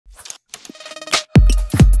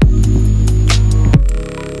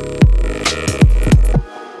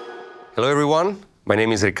everyone. My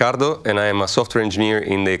name is Riccardo, and I am a software engineer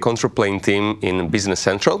in the control plane team in Business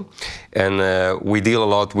Central. And we deal a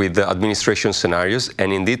lot with the administration scenarios.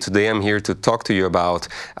 And indeed, today I'm here to talk to you about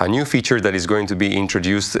a new feature that is going to be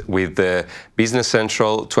introduced with the Business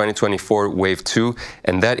Central 2024 Wave 2,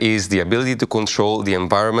 and that is the ability to control the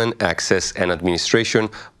environment, access, and administration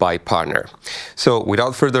by partner. So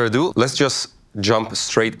without further ado, let's just jump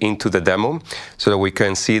straight into the demo so that we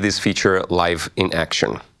can see this feature live in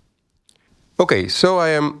action. Okay, so I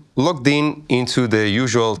am logged into the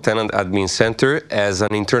usual tenant admin center as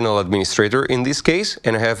an internal administrator in this case,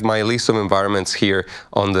 and I have my list of environments here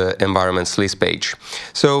on the environments list page.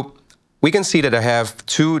 So we can see that I have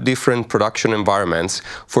two different production environments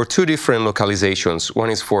for two different localizations.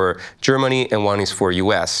 One is for Germany and one is for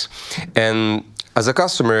US. And as a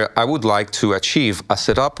customer, I would like to achieve a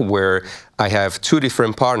setup where I have two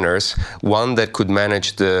different partners, one that could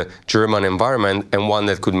manage the German environment and one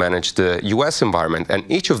that could manage the US environment. And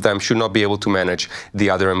each of them should not be able to manage the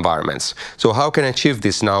other environments. So how can I achieve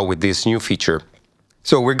this now with this new feature?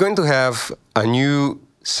 So we're going to have a new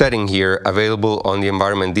setting here available on the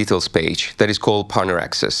environment details page that is called partner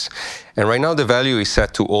access. And right now the value is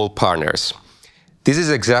set to all partners. This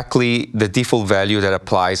is exactly the default value that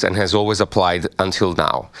applies and has always applied until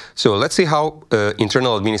now. So let's see how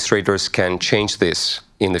internal administrators can change this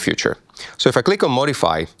in the future. So if I click on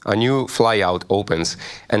Modify, a new flyout opens,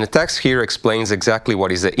 and the text here explains exactly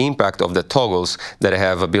what is the impact of the toggles that I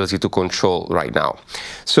have ability to control right now.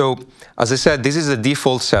 So as I said, this is the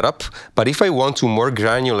default setup, but if I want to more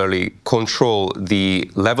granularly control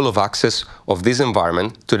the level of access of this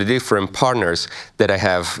environment to the different partners that I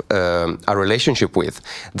have a relationship with,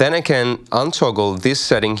 then I can untoggle this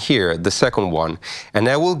setting here, the second one, and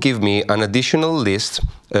that will give me an additional list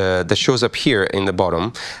that shows up here in the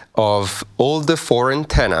bottom of all the foreign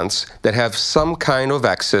tenants that have some kind of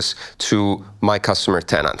access to my customer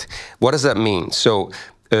tenant. What does that mean? So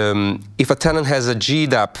if a tenant has a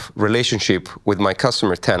GDAP relationship with my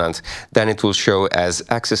customer tenant, then it will show as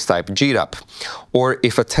access type GDAP. Or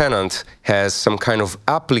if a tenant has some kind of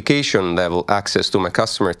application level access to my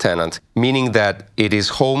customer tenant, meaning that it is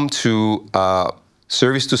home to a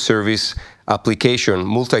service-to-service application,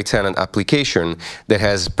 multi-tenant application that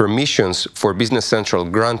has permissions for Business Central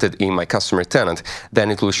granted in my customer tenant, then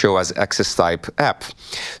it will show as access type app.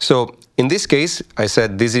 So in this case, I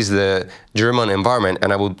said this is the German environment,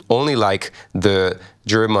 and I would only like the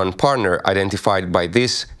German partner identified by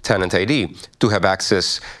this tenant ID to have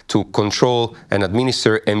access to control and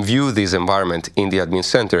administer and view this environment in the admin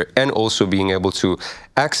center, and also being able to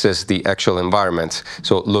access the actual environment.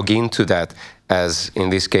 So log into that as, in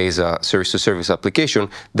this case, a service-to-service application.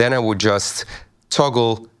 Then I would just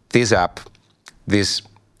toggle this app, this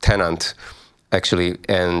tenant, actually,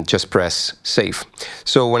 and just press Save.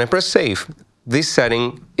 So when I press Save, this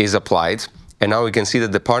setting is applied, and now we can see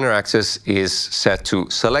that the partner access is set to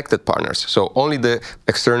selected partners. So only the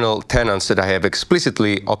external tenants that I have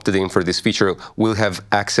explicitly opted in for this feature will have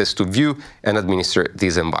access to view and administer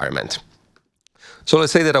this environment. So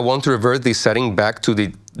let's say that I want to revert this setting back to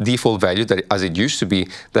the default value that as it used to be,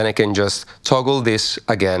 then I can just toggle this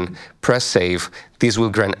again, press Save. This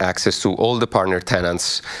will grant access to all the partner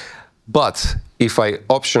tenants. But if I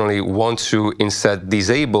optionally want to instead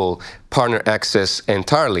disable partner access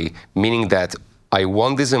entirely, meaning that I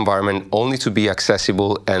want this environment only to be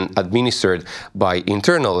accessible and administered by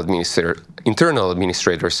internal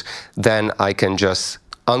administrators, then I can just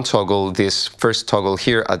untoggle this first toggle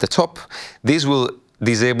here at the top. This will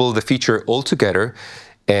disable the feature altogether,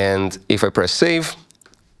 and if I press Save,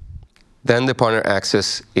 then the partner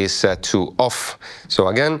access is set to off. So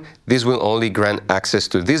again, this will only grant access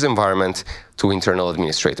to this environment to internal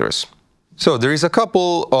administrators. So there is a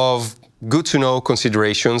couple of good to know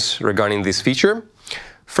considerations regarding this feature.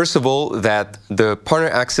 First of all, that the partner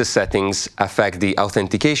access settings affect the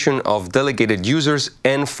authentication of delegated users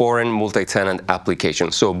and foreign multi-tenant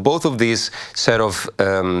applications. So both of these set of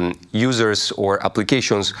users or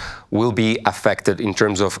applications will be affected in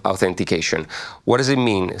terms of authentication. What does it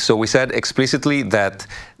mean? So we said explicitly that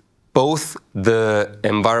both the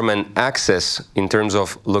environment access in terms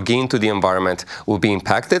of login to the environment will be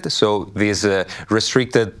impacted. So these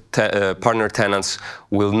restricted partner tenants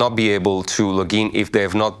will not be able to log in if they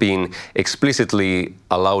have not been explicitly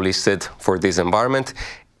listed for this environment.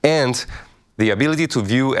 And the ability to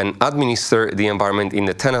view and administer the environment in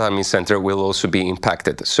the tenant admin center will also be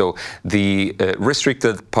impacted. So the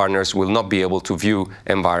restricted partners will not be able to view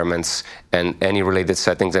environments and any related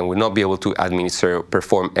settings, and will not be able to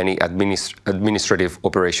perform any administrative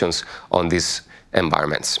operations on these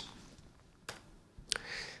environments.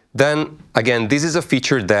 Then, again, this is a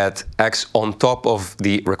feature that acts on top of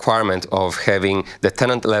the requirement of having the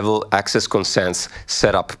tenant-level access consents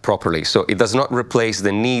set up properly. So it does not replace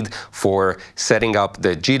the need for setting up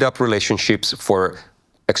the GDAP relationships for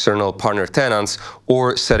external partner tenants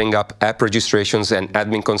or setting up app registrations and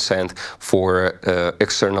admin consent for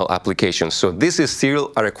external applications. So this is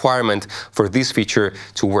still a requirement for this feature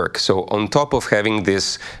to work. So on top of having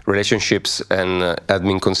these relationships and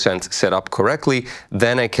admin consent set up correctly,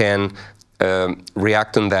 then I can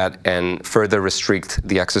react on that and further restrict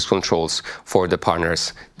the access controls for the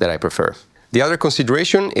partners that I prefer. The other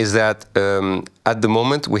consideration is that at the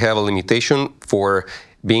moment we have a limitation for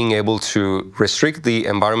being able to restrict the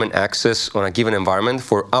environment access on a given environment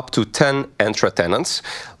for up to 10 Entra tenants,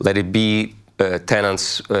 let it be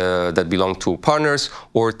tenants that belong to partners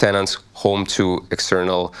or tenants home to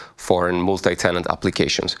external foreign multi-tenant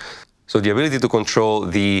applications. So the ability to control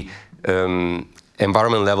the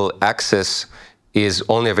environment level access is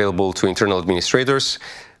only available to internal administrators.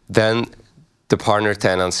 Then the partner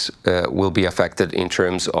tenants will be affected in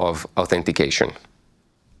terms of authentication.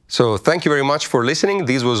 So thank you very much for listening.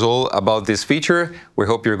 This was all about this feature. We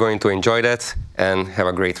hope you're going to enjoy that and have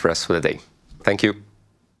a great rest of the day. Thank you.